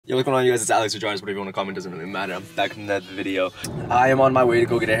Yo, what's going on, you guys? It's Alex or Jarvis, whatever you want to comment, doesn't really matter. I'm back from that video. I am on my way to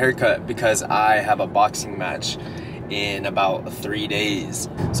go get a haircut because I have a boxing match in about 3 days.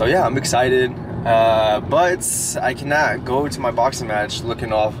 So yeah, I'm excited, but I cannot go to my boxing match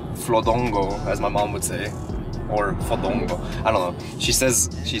looking all flodongo, as my mom would say, or fodongo. I don't know. She says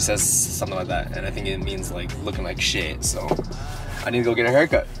something like that, and I think it means like looking like shit. So I need to go get a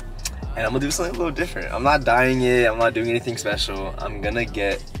haircut. And I'm gonna do something a little different. I'm not dyeing it, I'm not doing anything special. I'm gonna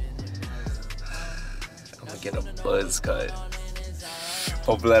get a buzz cut.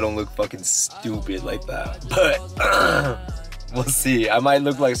 Hopefully I don't look fucking stupid like that. But we'll see. I might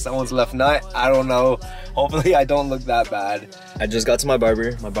look like someone's left nut. I don't know. Hopefully I don't look that bad. I just got to my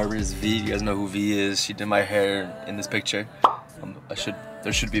barber. My barber is V. You guys know who V is. She did my hair in this picture.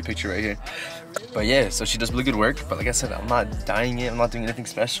 There should be a picture right here. But yeah, so she does really good work. But like I said, I'm not dyeing it. I'm not doing anything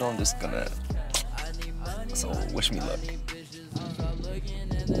special. I'm just gonna, so wish me luck.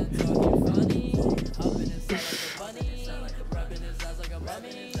 I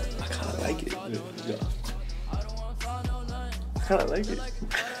kinda like it. I kinda like it.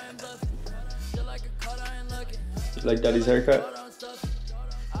 You like Daddy's haircut?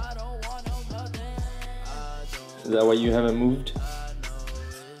 Is that why you haven't moved?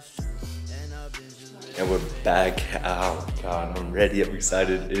 And we're back. Oh God, I'm ready, I'm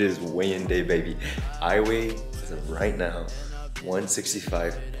excited. It is weigh-in day, baby. I weigh, as of right now,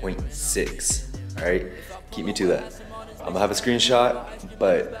 165.6, all right? Keep me to that. I'm gonna have a screenshot,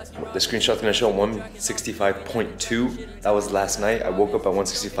 but the screenshot's gonna show 165.2. That was last night. I woke up at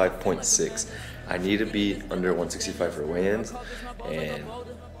 165.6. I need to be under 165 for weigh-ins, and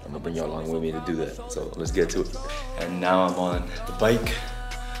I'm gonna bring y'all along with me to do that. So let's get to it. And now I'm on the bike.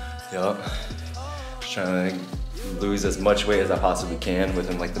 Yup. Trying to lose as much weight as I possibly can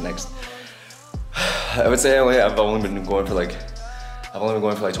within like the next, I would say I've only been going for like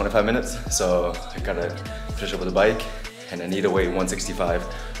 25 minutes. So I gotta finish up with the bike, and I need to weigh 165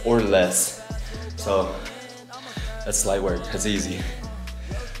 or less. So that's light work, that's easy.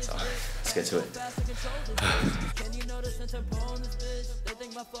 So let's get to it.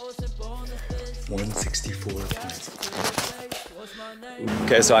 164.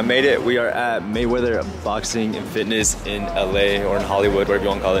 Okay, so I made it. We are at Mayweather Boxing and Fitness in LA, or in Hollywood, whatever you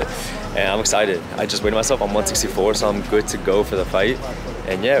want to call it. And I'm excited. I just weighed myself on 164, so I'm good to go for the fight.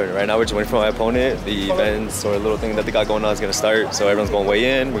 And yeah, right now we're just waiting for my opponent. The events or little thing that they got going on is gonna start. So everyone's gonna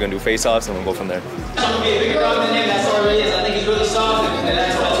weigh in, we're gonna do face-offs, and we'll go from there. That's all it is. I think he's really soft, and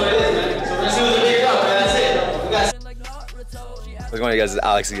that's what it is, man. So we're gonna see who's a bigger dog, man. That's it. What's going on, you guys? It's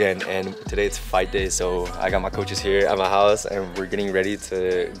Alex again, and today it's fight day, so I got my coaches here at my house, and we're getting ready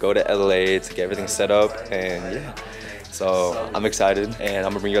to go to LA to get everything set up, and yeah. So I'm excited, and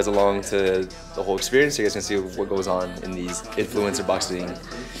I'm gonna bring you guys along to the whole experience so you guys can see what goes on in these influencer boxing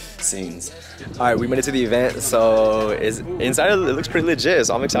scenes. All right, we made it to the event, so inside it looks pretty legit,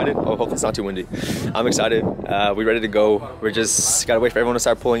 so I'm excited. Oh, hopefully it's not too windy. I'm excited. We're ready to go. We're just gotta wait for everyone to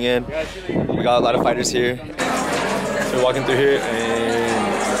start pulling in. We got a lot of fighters here. So we're walking through here,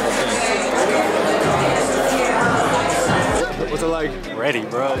 and what's it like? Ready,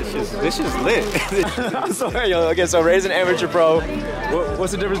 bro. This shit's lit. I'm sorry, yo. Okay, so Ray's an amateur pro.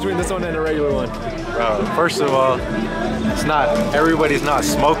 What's the difference between this one and a regular one? Bro, first of all, everybody's not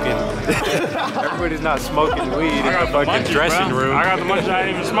smoking. Everybody's not smoking weed in the fucking dressing room. I got the munchies, I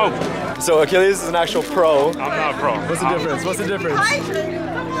didn't even smoke. So Achilles is an actual pro. I'm not a pro. What's the difference? What's the difference?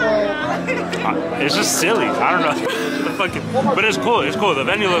 It's just silly. I don't know. But it's cool. It's cool. The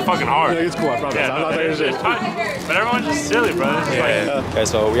venue looks fucking hard. Yeah, it's cool. I promise. Yeah, I'm not it's tight. But everyone's just silly, bro. It's yeah. Okay,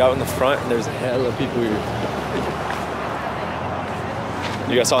 so we out in the front, and there's a hell of people here.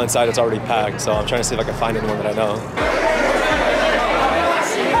 You guys saw inside, it's already packed, so I'm trying to see if I can find anyone that I know.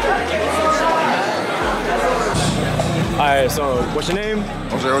 Alright, so what's your name?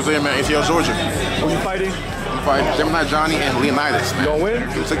 Jose, man, ATL Georgia. Who you fighting? I'm fighting Gemini Johnny and Leonidas, man. You gonna win?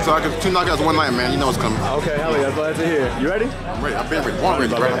 Two knockouts one night, man. You know what's coming. Okay, hell yeah, that's glad to hear. You ready? I'm ready. I've been ready. Born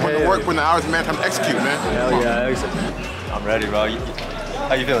ready, bro. I'm putting the work, putting the hours, man. Time to execute, man. Hell yeah. I'm ready, bro.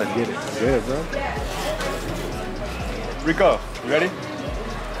 How you feeling? Get it. Good, bro. Rico, you ready?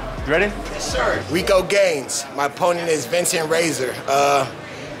 You ready? Yes, sir. Rico Gaines. My opponent is Vincent Razor.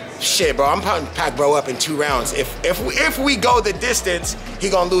 Shit, bro, I'm putting Pac Bro up in 2 rounds. If we go the distance, he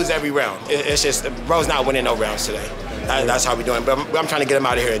gonna lose every round. It's just, bro's not winning no rounds today. That's how we doing. But I'm trying to get him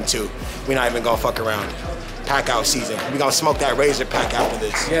out of here in 2. We're not even gonna fuck around. Pac out season. We gonna smoke that Razor Pac after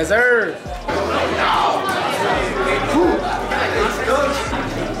this. Yes, sir.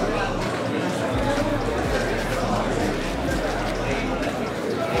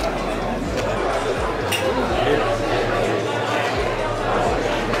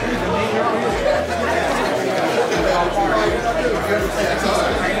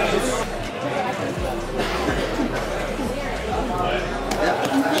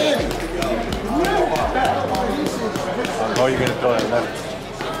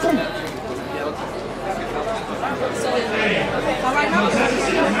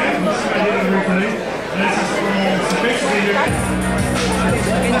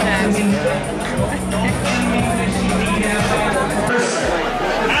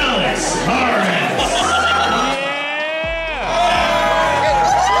 Alex Torres.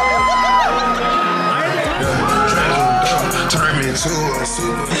 Turn me into a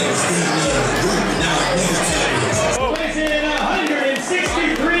super. Weighs in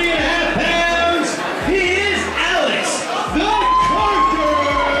 163.5 pounds. He is Alex the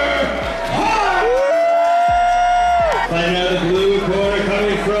Conqueror Hart. Fighting out of the blue corner,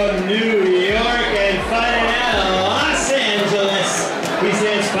 coming from New York and fighting out of Los Angeles. He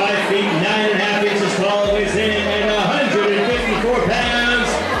stands 5 feet 9.5 inches tall, weighs in at 154 pounds.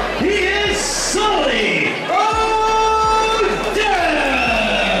 He is Sully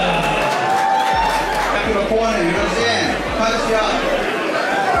To the corner, you know what I'm saying? Punch it up.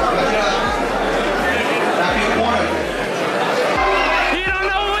 Punch it up. Back in the corner. He don't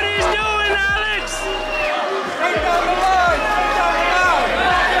know what he's doing, Alex!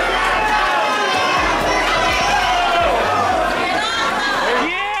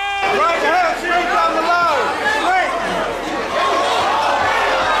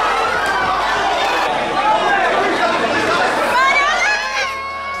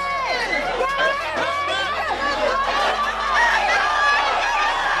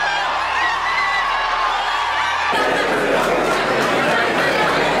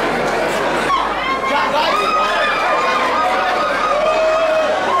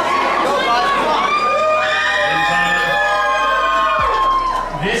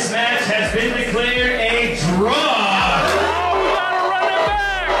 This match has been declared a draw. Oh, we gotta run it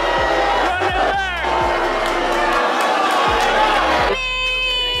back! Run it back!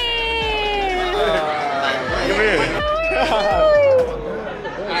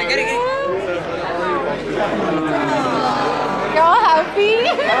 Y'all happy?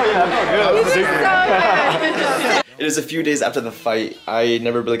 Oh, yeah, It is a few days after the fight. I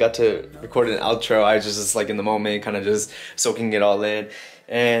never really got to record an outro. I just like in the moment, kind of just soaking it all in.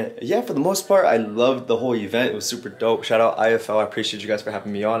 And yeah, for the most part, I loved the whole event. It was super dope. Shout out IFL. I appreciate you guys for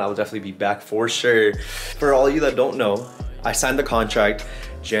having me on. I will definitely be back for sure. For all of you that don't know, I signed the contract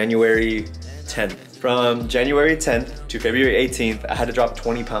January 10th. From January 10th to February 18th, I had to drop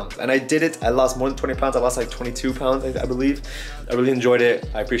 20 pounds. And I did it. I lost more than 20 pounds. I lost like 22 pounds, I believe. I really enjoyed it.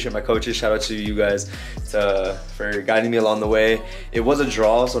 I appreciate my coaches. Shout out to you guys for guiding me along the way. It was a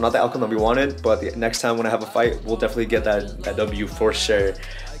draw, so not the outcome that we wanted, but the next time when I have a fight, we'll definitely get that W for sure.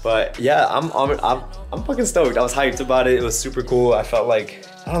 But yeah, I'm fucking stoked. I was hyped about it. It was super cool. I felt like,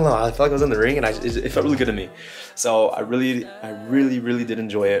 I don't know, I felt like I was in the ring and it felt really good to me. So I really did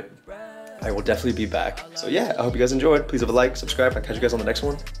enjoy it. I will definitely be back. So yeah, I hope you guys enjoyed. Please leave a like, subscribe. I'll catch you guys on the next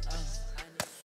one.